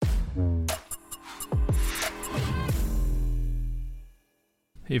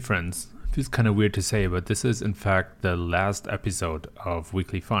Hey friends, feels kind of weird to say, but this is in fact the last episode of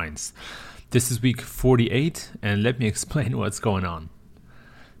Weekly Finds. This is week 48, and let me explain what's going on.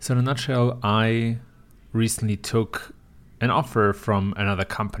 So in a nutshell, I recently took an offer from another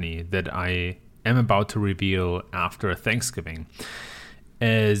company that I am about to reveal after Thanksgiving.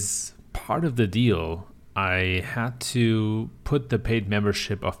 As part of the deal, I had to put the paid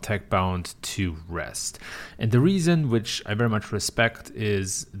membership of TechBound to rest. And the reason, which I very much respect,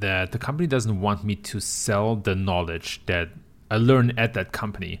 is that the company doesn't want me to sell the knowledge that I learned at that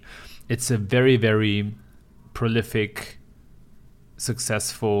company. It's a very, very prolific,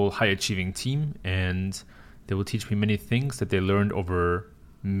 successful, high-achieving team, and they will teach me many things that they learned over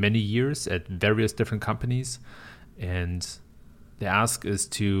many years at various different companies. And the ask is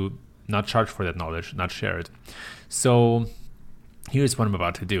to not charge for that knowledge, not share it. So here's what I'm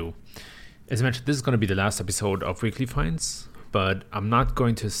about to do. As I mentioned, this is going to be the last episode of Weekly Finds, but I'm not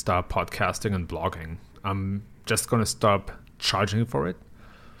going to stop podcasting and blogging. I'm just going to stop charging for it.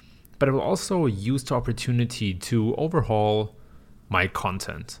 But I will also use the opportunity to overhaul my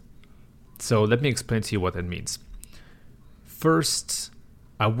content. So let me explain to you what that means. First,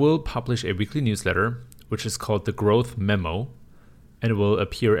 I will publish a weekly newsletter, which is called the Growth Memo, and it will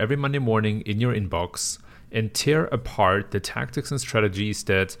appear every Monday morning in your inbox and tear apart the tactics and strategies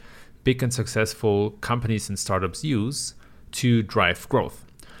that big and successful companies and startups use to drive growth.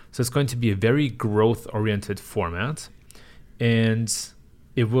 So it's going to be a very growth-oriented format, and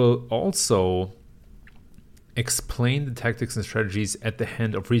it will also explain the tactics and strategies at the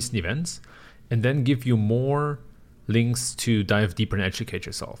hand of recent events and then give you more links to dive deeper and educate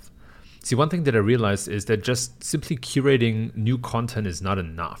yourself. See, one thing that I realized is that just simply curating new content is not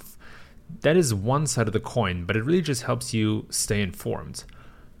enough. That is one side of the coin, but it really just helps you stay informed.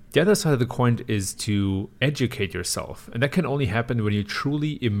 The other side of the coin is to educate yourself, and that can only happen when you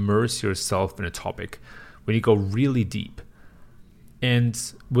truly immerse yourself in a topic, when you go really deep. And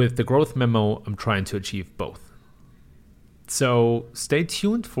with the Growth Memo, I'm trying to achieve both. So stay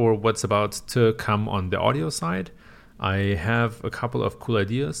tuned for what's about to come on the audio side. I have a couple of cool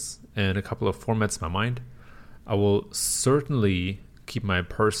ideas and a couple of formats in my mind. I will certainly keep my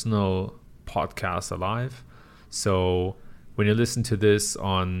personal podcast alive. So when you listen to this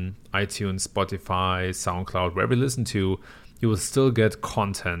on iTunes, Spotify, SoundCloud, wherever you listen to, you will still get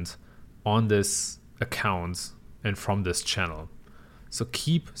content on this account and from this channel. So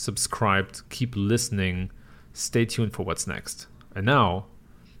keep subscribed, keep listening, stay tuned for what's next. And now,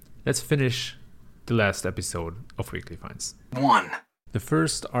 let's finish the last episode of Weekly Finds. 1. The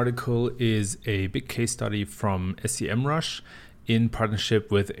first article is a big case study from SEMrush in partnership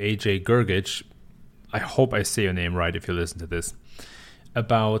with AJ Gergich. I hope I say your name right if you listen to this,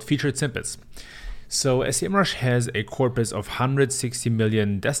 about featured snippets. So SEMrush has a corpus of 160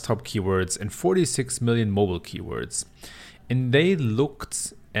 million desktop keywords and 46 million mobile keywords. And they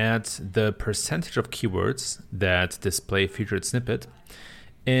looked at the percentage of keywords that display featured snippet.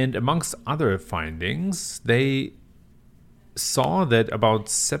 And amongst other findings, they saw that about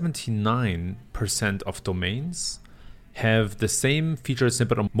 79% of domains have the same featured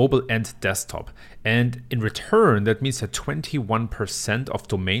snippet on mobile and desktop. And in return, that means that 21% of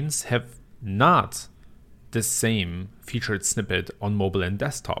domains have not the same featured snippet on mobile and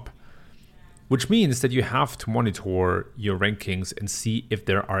desktop, which means that you have to monitor your rankings and see if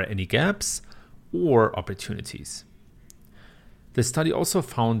there are any gaps or opportunities. The study also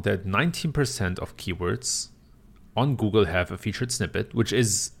found that 19% of keywords on Google have a featured snippet, which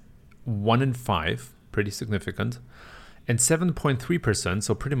is 1 in 5, pretty significant, and 7.3%,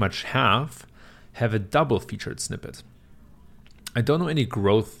 so pretty much half, have a double featured snippet. I don't know any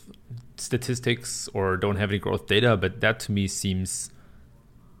growth statistics or don't have any growth data, but that to me seems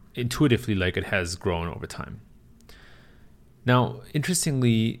intuitively like it has grown over time. Now,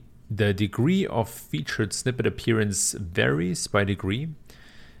 interestingly, the degree of featured snippet appearance varies by degree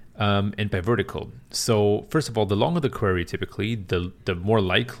and by vertical. So first of all, the longer the query typically, the more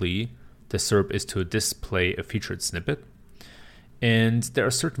likely the SERP is to display a featured snippet. And there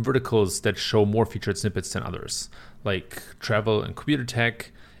are certain verticals that show more featured snippets than others, like travel and computer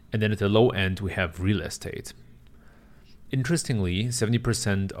tech. And then at the low end, we have real estate. Interestingly,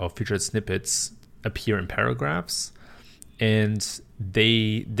 70% of featured snippets appear in paragraphs, and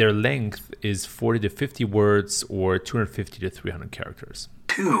their length is 40 to 50 words or 250 to 300 characters.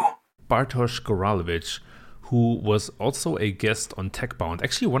 2. Bartosz Goralewicz, who was also a guest on TechBound,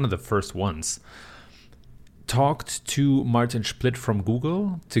 actually one of the first ones, talked to Martin Splitt from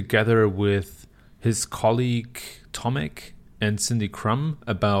Google together with his colleague Tomek and Cindy Crum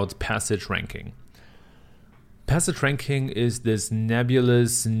about passage ranking. Passage ranking is this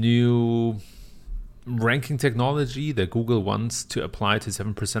nebulous new ranking technology that Google wants to apply to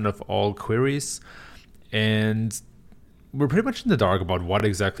 7% of all queries. And we're pretty much in the dark about what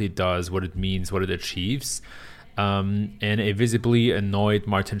exactly it does, what it means, what it achieves. And a visibly annoyed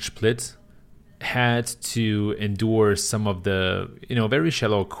Martin Splitt had to endure some of the, very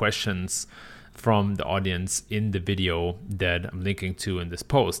shallow questions from the audience in the video that I'm linking to in this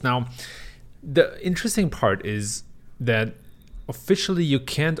post. Now, the interesting part is that officially you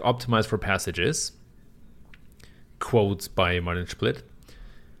can't optimize for passages, quotes by Martin Splitt,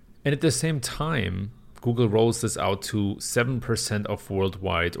 and at the same time, Google rolls this out to 7% of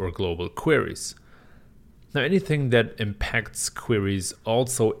worldwide or global queries. Now, anything that impacts queries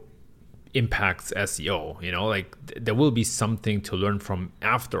also impacts SEO, there will be something to learn from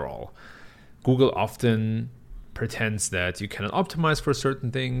after all. Google often pretends that you cannot optimize for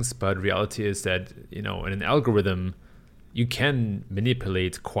certain things, but reality is that, in an algorithm, you can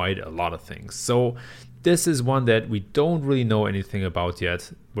manipulate quite a lot of things. So this is one that we don't really know anything about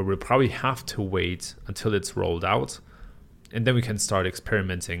yet, but we'll probably have to wait until it's rolled out, and then we can start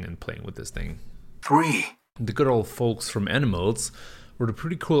experimenting and playing with this thing. 3. The good old folks from Animals wrote a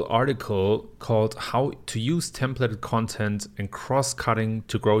pretty cool article called How to Use Templated Content and Cross-Cutting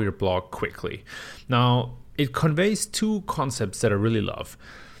to Grow Your Blog Quickly. Now, it conveys two concepts that I really love.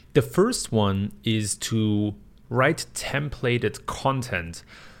 The first one is to write templated content,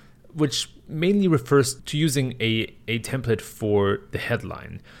 which mainly refers to using a template for the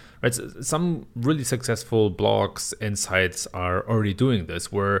headline. Right? So some really successful blogs and sites are already doing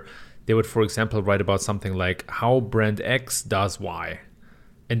this, where they would, for example, write about something like how brand X does Y.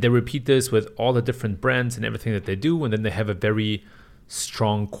 And they repeat this with all the different brands and everything that they do. And then they have a very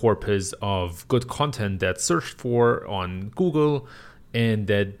strong corpus of good content that's searched for on Google and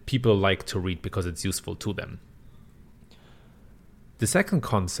that people like to read because it's useful to them. The second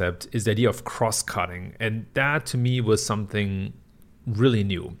concept is the idea of cross-cutting. And that to me was something really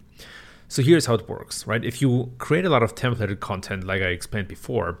new. So here's how it works, right? If you create a lot of templated content, like I explained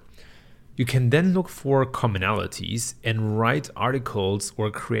before, you can then look for commonalities and write articles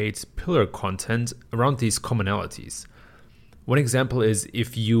or create pillar content around these commonalities. One example is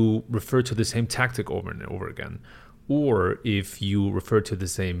if you refer to the same tactic over and over again, or if you refer to the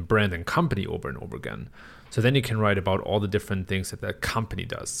same brand and company over and over again. So then you can write about all the different things that company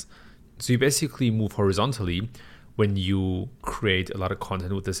does. So you basically move horizontally when you create a lot of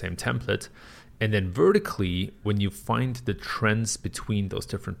content with the same template, and then vertically when you find the trends between those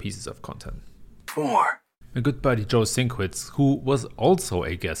different pieces of content. 4. My good buddy Joe Sinkwitz, who was also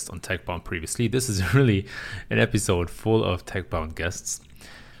a guest on TechBound previously, this is really an episode full of TechBound guests,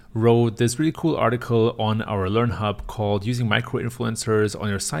 wrote this really cool article on our Learn Hub called Using Micro-Influencers on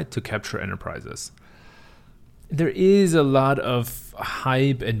Your Site to Capture Enterprises. There is a lot of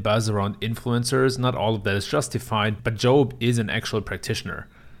hype and buzz around influencers. Not all of that is justified, but Joe is an actual practitioner.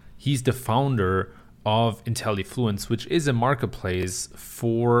 He's the founder of IntelliFluence, which is a marketplace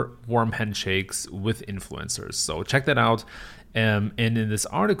for warm handshakes with influencers. So check that out. And in this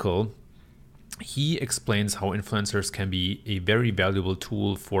article, he explains how influencers can be a very valuable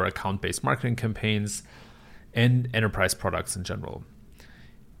tool for account-based marketing campaigns and enterprise products in general.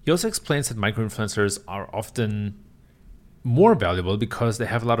 He also explains that micro-influencers are often more valuable because they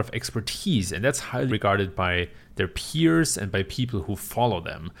have a lot of expertise, and that's highly regarded by their peers and by people who follow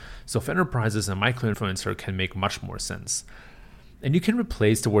them. So for enterprises, a micro-influencer can make much more sense. And you can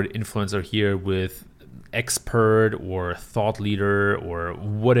replace the word influencer here with expert or thought leader or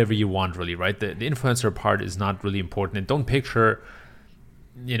whatever you want, really, right? The influencer part is not really important. And don't picture,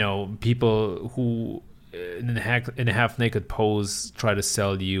 people who in a half-naked pose try to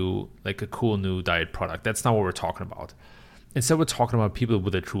sell you like a cool new diet product. That's not what we're talking about. Instead, we're talking about people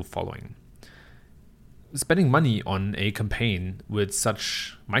with a true following. Spending money on a campaign with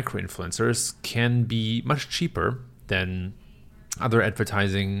such micro-influencers can be much cheaper than other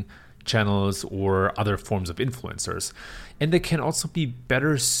advertising channels or other forms of influencers. And they can also be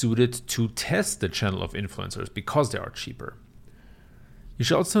better suited to test the channel of influencers because they are cheaper. You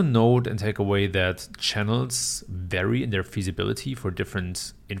should also note and take away that channels vary in their feasibility for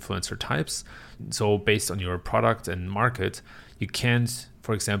different influencer types. So based on your product and market, you can't,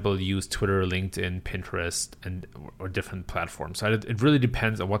 for example, use Twitter, LinkedIn, Pinterest, or different platforms. So it really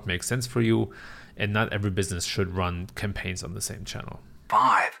depends on what makes sense for you, and not every business should run campaigns on the same channel.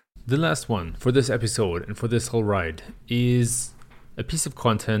 5. The last one for this episode and for this whole ride is a piece of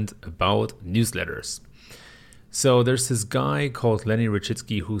content about newsletters. So there's this guy called Lenny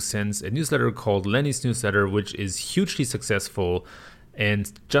Rachitsky who sends a newsletter called Lenny's Newsletter, which is hugely successful.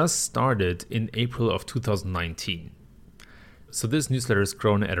 and just started in April of 2019. So this newsletter has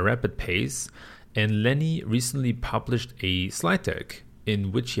grown at a rapid pace, and Lenny recently published a slide deck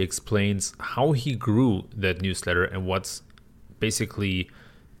in which he explains how he grew that newsletter and what's basically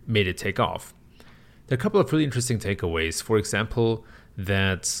made it take off. There are a couple of really interesting takeaways. For example,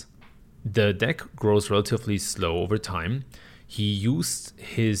 that the deck grows relatively slow over time. He used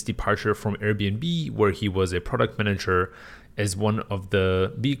his departure from Airbnb, where he was a product manager, as one of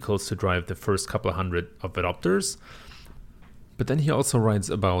the vehicles to drive the first couple of hundred of adopters. But then he also writes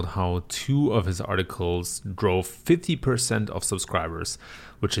about how 2 of his articles drove 50% of subscribers,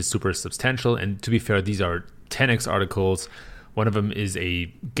 which is super substantial. And to be fair, these are 10x articles. One of them is a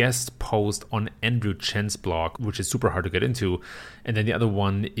guest post on Andrew Chen's blog, which is super hard to get into. And then the other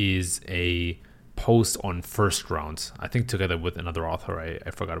one is a post on First Round, I think together with another author. I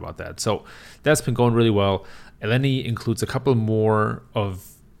forgot about that. So that's been going really well. Lenny includes a couple more of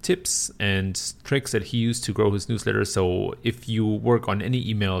tips and tricks that he used to grow his newsletter. So if you work on any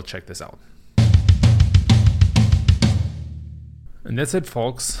email, check this out. And that's it,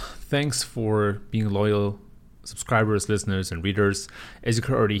 folks. Thanks for being loyal subscribers, listeners, and readers. As you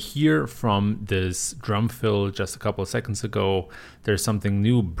could already hear from this drum fill just a couple of seconds ago, there's something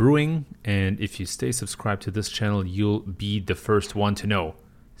new brewing, and if you stay subscribed to this channel, you'll be the first one to know.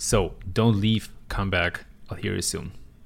 So don't leave, come back. I'll hear you soon.